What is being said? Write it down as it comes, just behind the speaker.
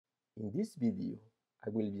In this video, I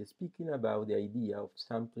will be speaking about the idea of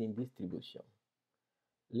sampling distribution.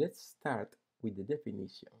 Let's start with the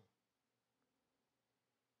definition.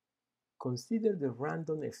 Consider the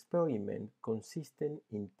random experiment consisting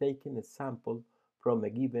in taking a sample from a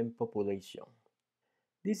given population.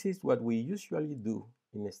 This is what we usually do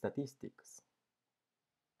in statistics.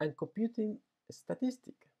 And computing a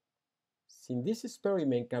statistic. Since this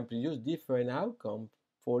experiment can produce different outcomes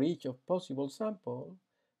for each of possible samples,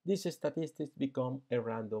 these statistics become a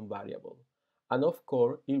random variable. And of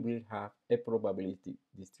course, it will have a probability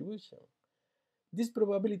distribution. This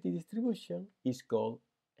probability distribution is called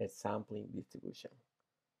a sampling distribution.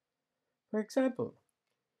 For example,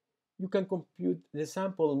 you can compute the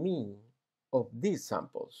sample mean of this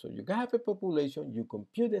sample. So you have a population, you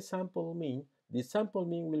compute the sample mean. The sample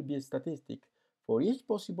mean will be a statistic. For each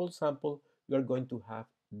possible sample, you are going to have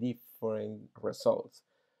different results.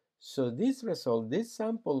 So this result, this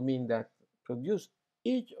sample mean that produce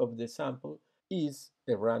each of the sample is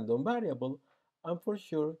a random variable, and for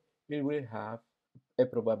sure it will have a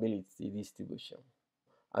probability distribution.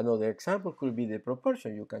 Another example could be the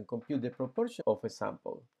proportion. You can compute the proportion of a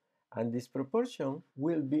sample, and this proportion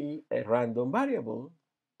will be a random variable,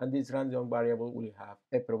 and this random variable will have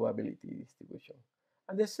a probability distribution.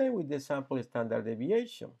 And the same with the sample standard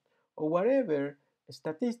deviation, or whatever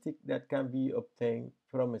statistic that can be obtained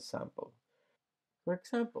from a sample. For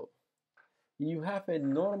example, you have a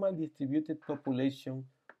normal distributed population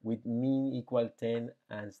with mean equal 10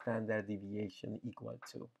 and standard deviation equal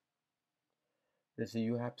 2. Let's say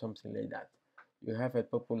you have something like that. You have a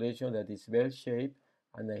population that is bell-shaped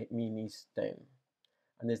and the mean is 10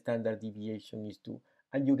 and the standard deviation is 2,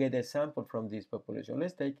 and you get a sample from this population.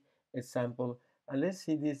 Let's take a sample, and let's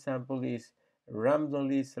see this sample is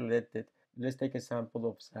randomly selected. Let's take a sample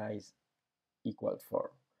of size equal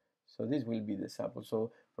 4. So this will be the sample.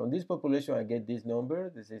 So from this population I get this number.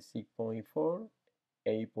 This is 6.4,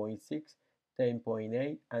 8.6,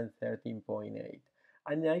 10.8, and 13.8.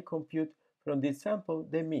 And I compute from this sample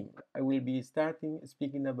the mean. I will be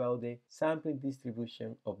speaking about the sampling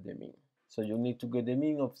distribution of the mean. So you need to get the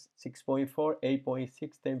mean of 6.4,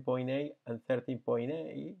 8.6, 10.8, and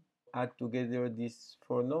 13.8. Add together these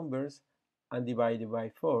four numbers and divide it by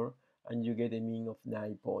 4, and you get a mean of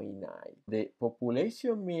 9.9. The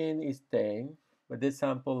population mean is 10, but the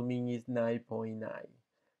sample mean is 9.9.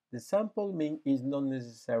 The sample mean is not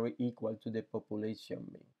necessarily equal to the population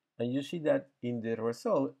mean. And you see that in the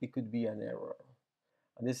result, it could be an error.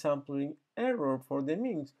 And the sampling error for the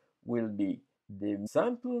means will be the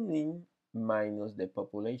sample mean minus the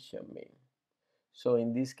population mean. So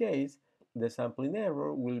in this case, the sampling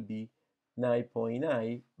error will be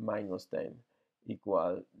 9.9 minus 10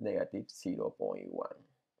 equal negative 0.1.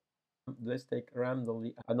 Let's take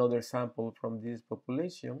randomly another sample from this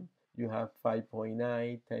population. You have 5.9,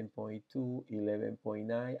 10.2,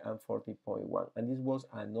 11.9, and 14.1. And this was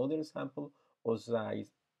another sample of size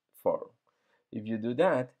 4. If you do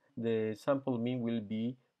that, the sample mean will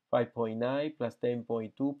be 5.9 plus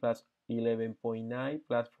 10.2 plus 11.9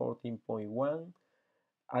 plus 14.1.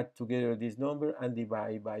 Add together this number and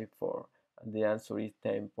divide by 4. And the answer is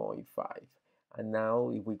 10.5. And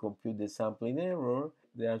now if we compute the sampling error,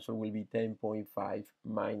 the answer will be 10.5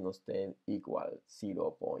 minus 10 equals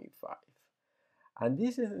 0.5. And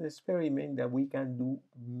this is an experiment that we can do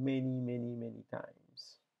many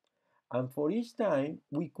times. And for each time,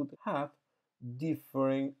 we could have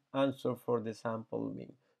different answer for the sample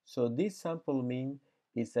mean. So this sample mean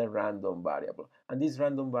is a random variable, and this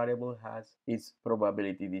random variable has its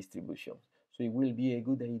probability distribution. So it will be a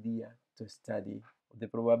good idea to study the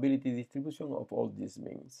probability distribution of all these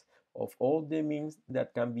means, of all the means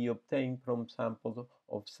that can be obtained from samples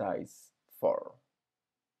of size 4.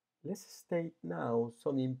 Let's state now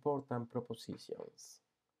some important propositions.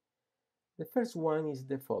 The first one is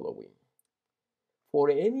the following. For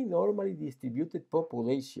any normally distributed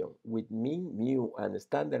population with mean mu and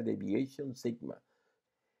standard deviation sigma,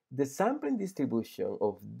 the sampling distribution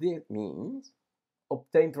of the means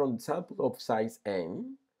obtained from sample of size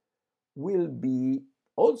n will be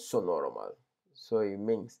also normal. So it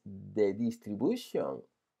means the distribution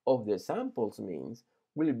of the samples means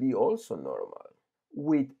will be also normal,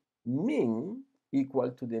 with mean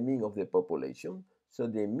equal to the mean of the population. So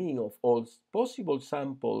the mean of all possible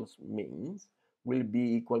samples means will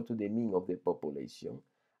be equal to the mean of the population,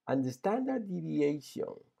 and the standard deviation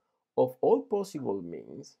of all possible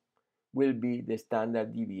means will be the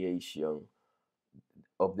standard deviation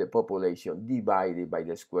of the population divided by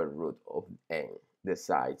the square root of n, the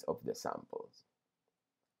size of the samples.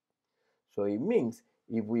 So it means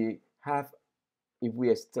if we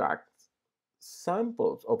extract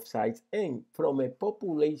samples of size n from a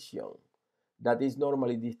population that is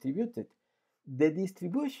normally distributed, the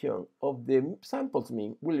distribution of the samples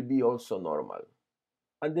mean will be also normal.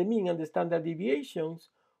 And the mean and the standard deviations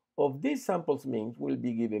of these samples means will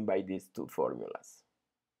be given by these two formulas.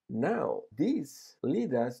 Now, this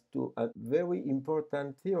leads us to a very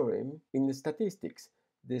important theorem in statistics,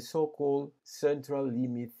 the so-called central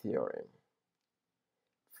limit theorem.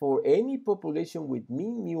 For any population with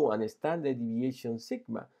mean mu and standard deviation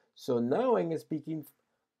sigma, so now I'm speaking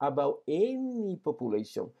about any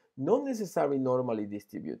population, not necessarily normally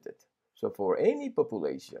distributed. So for any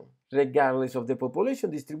population, regardless of the population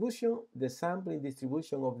distribution, the sampling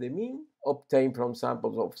distribution of the mean obtained from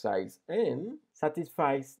samples of size n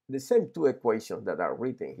satisfies the same two equations that are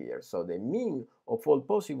written here. So the mean of all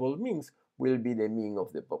possible means will be the mean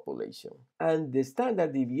of the population. And the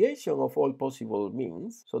standard deviation of all possible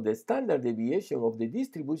means, so the standard deviation of the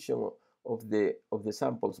distribution of the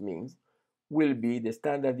samples means, will be the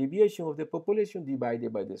standard deviation of the population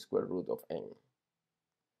divided by the square root of n.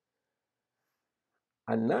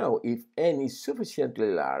 And now, if n is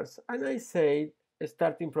sufficiently large, and I say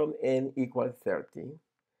starting from n equals 30,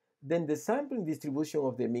 then the sampling distribution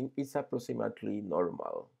of the mean is approximately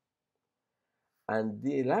normal. And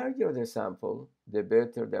the larger the sample, the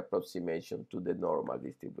better the approximation to the normal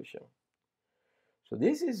distribution. So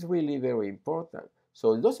this is really very important.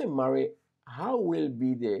 So it doesn't matter how will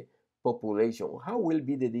be the population, how will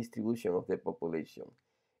be the distribution of the population.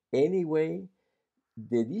 Anyway,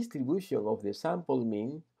 the distribution of the sample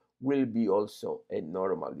mean will be also a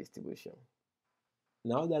normal distribution.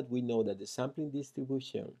 Now that we know that the sampling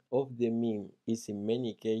distribution of the mean is in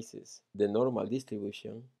many cases the normal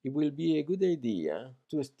distribution, it will be a good idea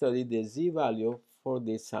to study the z-value for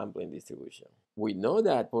the sampling distribution. We know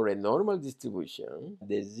that for a normal distribution,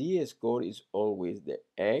 the z-score is always the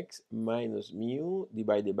x minus mu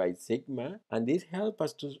divided by sigma, and this helps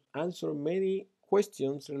us to answer many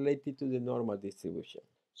questions related to the normal distribution.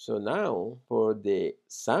 So now, for the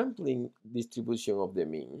sampling distribution of the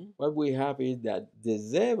mean, what we have is that the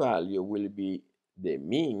z-value will be the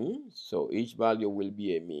mean, so each value will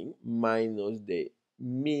be a mean, minus the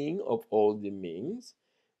mean of all the means,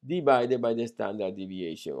 divided by the standard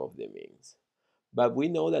deviation of the means. But we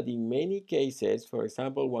know that in many cases, for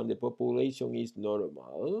example, when the population is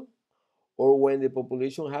normal, or when the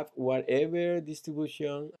population have whatever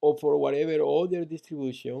distribution, or for whatever other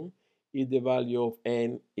distribution, if the value of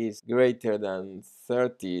n is greater than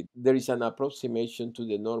 30, there is an approximation to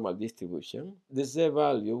the normal distribution. The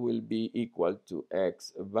z-value will be equal to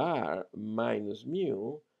x bar minus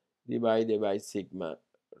mu divided by sigma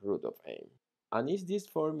root of n. And it's this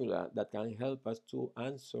formula that can help us to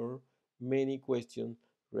answer many questions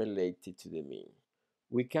related to the mean.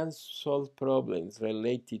 We can solve problems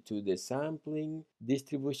related to the sampling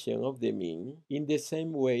distribution of the mean in the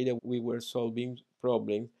same way that we were solving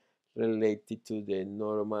problems related to the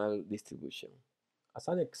normal distribution. As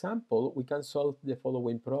an example, we can solve the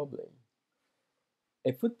following problem.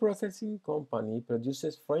 A food processing company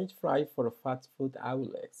produces French fries for fast food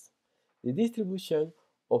outlets. The distribution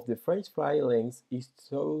of the French fry length is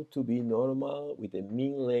thought to be normal with a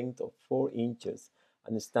mean length of 4 inches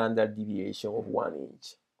and a standard deviation of 1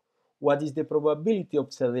 inch. What is the probability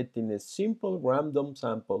of selecting a simple random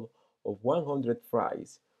sample of 100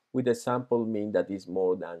 fries with a sample mean that is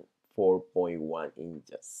more than 4.1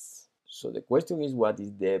 inches? So the question is, what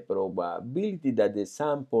is the probability that the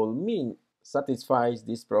sample mean satisfies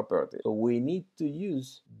this property? So we need to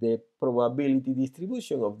use the probability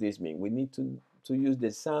distribution of this mean. We need to use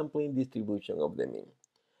the sampling distribution of the mean.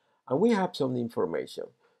 And we have some information.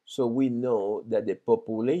 So we know that the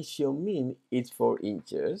population mean is 4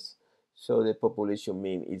 inches. So the population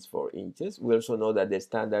mean is 4 inches. We also know that the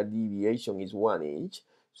standard deviation is 1 inch.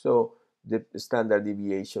 So the standard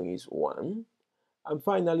deviation is 1. And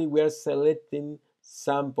finally, we are selecting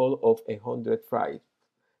sample of 100 fries.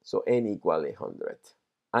 So n equal 100.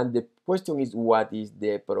 And the question is, what is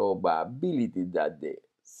the probability that the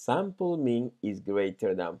sample mean is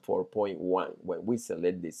greater than 4.1 when we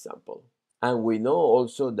select this sample? And we know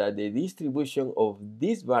also that the distribution of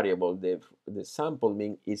this variable, the sample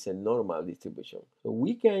mean, is a normal distribution. So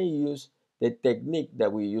we can use the technique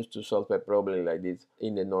that we use to solve a problem like this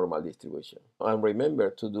in the normal distribution. And remember,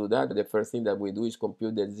 to do that, the first thing that we do is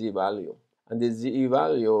compute the z-value. And the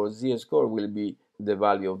z-value or z-score will be the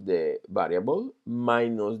value of the variable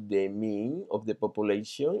minus the mean of the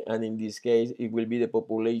population. And in this case, it will be the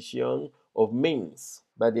population of means.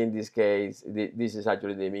 But in this case, this is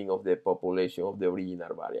actually the mean of the population of the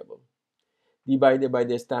original variable, divided by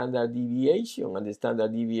the standard deviation. And the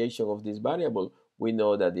standard deviation of this variable we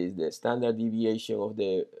know that is the standard deviation of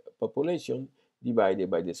the population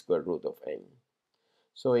divided by the square root of n.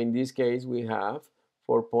 So in this case, we have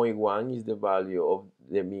 4.1 is the value of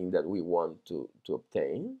the mean that we want to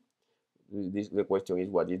obtain. The question is,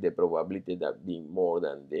 what is the probability that being more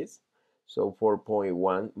than this? So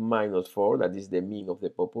 4.1 minus 4, that is the mean of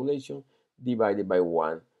the population, divided by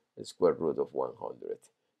 1, the square root of 100.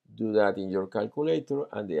 Do that in your calculator,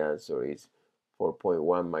 and the answer is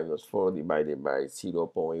 4.1 minus 4 divided by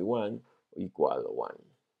 0.1 equal 1.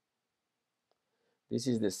 This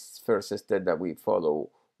is the first step that we follow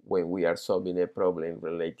when we are solving a problem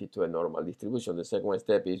related to a normal distribution. The second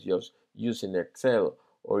step is just using Excel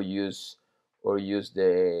or use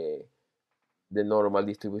the normal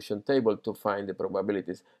distribution table to find the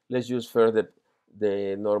probabilities. Let's use first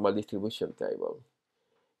the normal distribution table.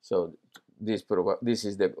 So this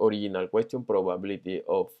is the original question, probability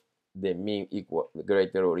of the mean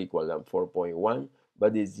greater or equal than 4.1,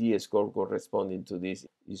 but the z-score corresponding to this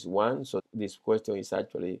is 1. So this question is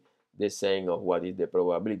actually the same of what is the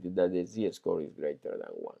probability that the z-score is greater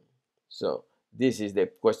than 1. So this is the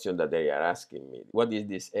question that they are asking me. What is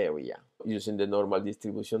this area? Using the normal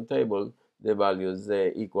distribution table, the value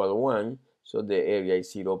z equal 1, so the area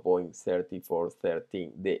is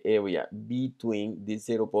 0.3413. The area between this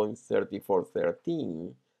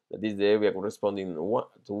 0.3413, that is the area corresponding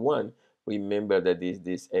to 1, remember that is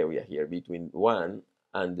this area here between 1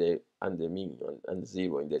 and the mean and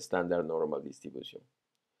 0 in the standard normal distribution.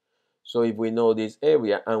 So if we know this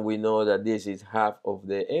area and we know that this is half of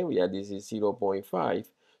the area, this is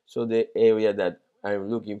 0.5, so the area that I'm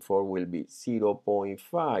looking for will be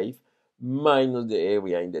 0.5 minus the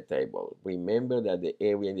area in the table. Remember that the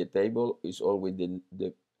area in the table is always the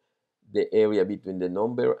area between the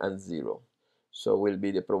number and 0. So will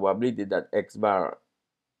be the probability that x bar,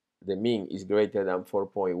 the mean, is greater than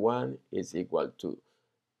 4.1 is equal to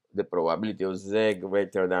the probability of z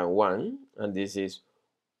greater than 1, and this is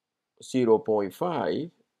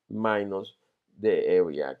 0.5 minus the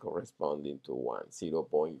area corresponding to 1,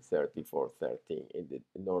 0.3413 in the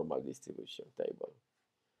normal distribution table.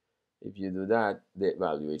 If you do that, the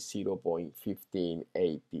value is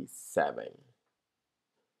 0.1587.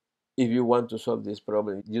 If you want to solve this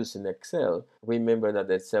problem using Excel, remember that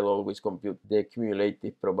Excel always computes the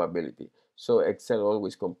cumulative probability. So Excel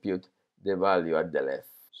always computes the value at the left.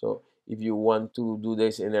 So if you want to do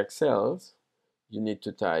this in Excel, you need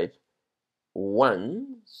to type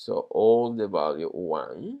 1, so all the value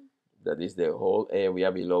 1, that is the whole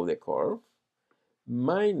area below the curve,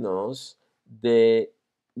 minus the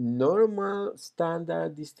normal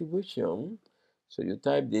standard distribution. So you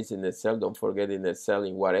type this in Excel, don't forget in Excel,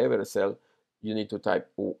 in whatever cell, you need to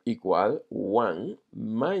type equal 1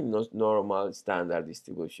 minus normal standard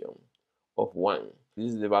distribution of 1.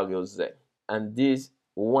 This is the value of z. And this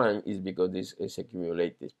 1 is because this is a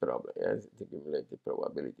cumulative problem, yes? The cumulative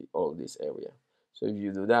probability of this area. So if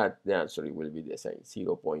you do that, the answer will be the same,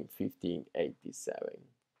 0.1587.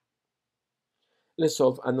 Let's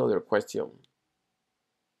solve another question.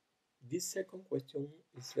 This second question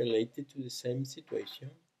is related to the same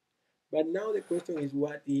situation, but now the question is,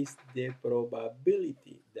 what is the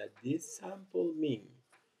probability that this sample mean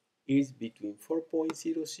is between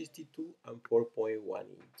 4.062 and 4.1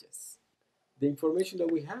 inches? The information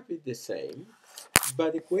that we have is the same,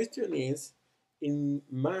 but the question is, in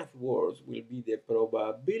math words, will be the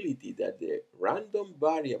probability that the random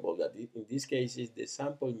variable, that in this case is the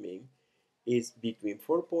sample mean, is between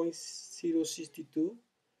 4.062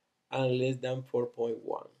 and less than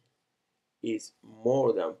 4.1, is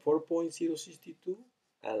more than 4.062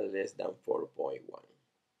 and less than 4.1.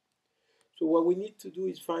 So what we need to do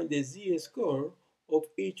is find the z-score of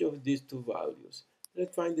each of these two values.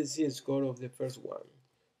 Let's find the z-score of the first one.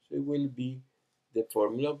 So it will be the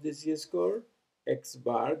formula of the z-score, x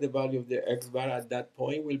bar, the value of the x bar at that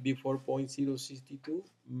point will be 4.062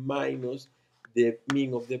 minus the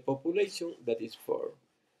mean of the population, that is 4,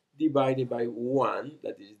 divided by 1,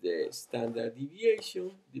 that is the standard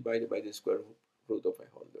deviation, divided by the square root of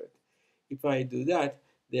 100. If I do that,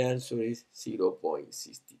 the answer is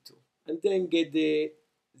 0.62. And then get the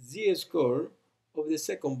z-score of the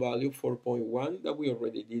second value, 4.1, that we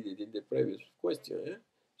already did it in the previous question.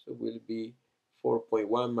 So it will be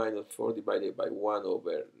 4.1 minus 4 divided by 1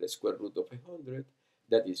 over the square root of 100,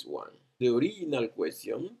 that is 1. The original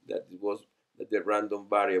question, that was that the random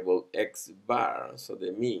variable x bar, so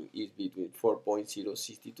the mean is between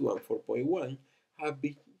 4.062 and 4.1, have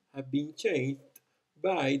been changed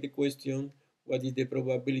by the question, what is the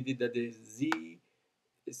probability that the z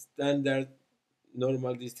standard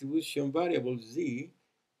normal distribution variable z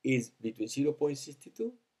is between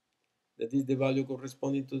 0.62 that is the value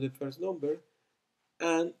corresponding to the first number,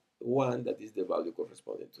 and 1, that is the value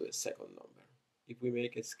corresponding to the second number. If we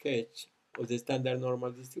make a sketch of the standard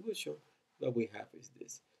normal distribution, what we have is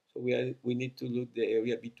this. So we need to look the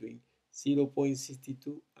area between 0.62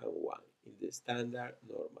 and 1 in the standard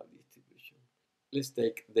normal distribution. Let's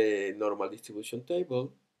take the normal distribution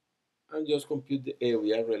table and just compute the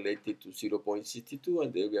area related to 0.62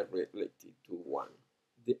 and the area related to 1.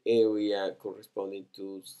 The area corresponding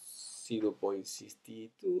to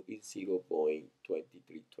 0.62 is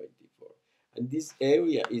 0.2324. And this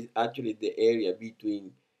area is actually the area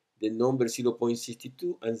between the number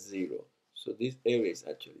 0.62 and 0. So this area is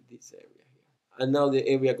actually this area here. And now the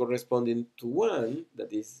area corresponding to 1,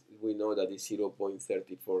 that is, we know that is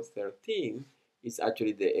 0.3413, is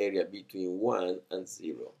actually the area between 1 and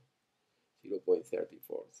 0,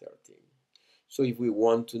 0.3413. So if we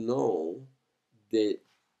want to know the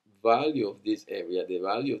value of this area, the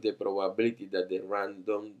value of the probability that the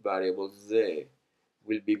random variable z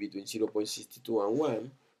will be between 0.62 and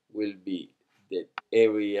 1 will be the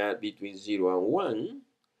area between 0 and 1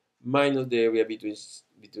 minus the area between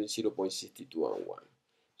 0.62 and 1.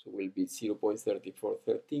 So it will be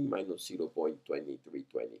 0.3413 minus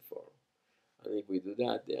 0.2324. And if we do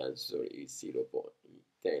that, the answer is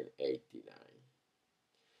 0.1089.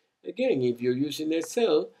 Again, if you're using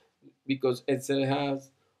Excel, because Excel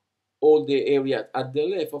has all the area at the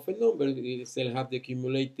left of a number, Excel have the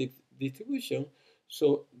cumulative distribution.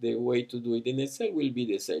 So the way to do it in Excel will be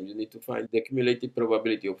the same. You need to find the cumulative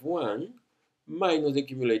probability of 1 minus the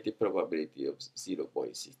cumulative probability of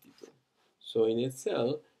 0.62. So in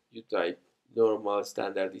Excel, you type normal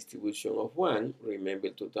standard distribution of 1. Remember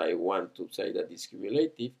to type 1 to say that it's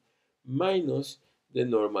cumulative, minus the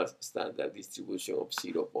normal standard distribution of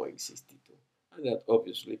 0.62. And that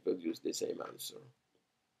obviously produces the same answer.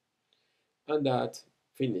 And that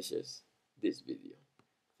finishes this video.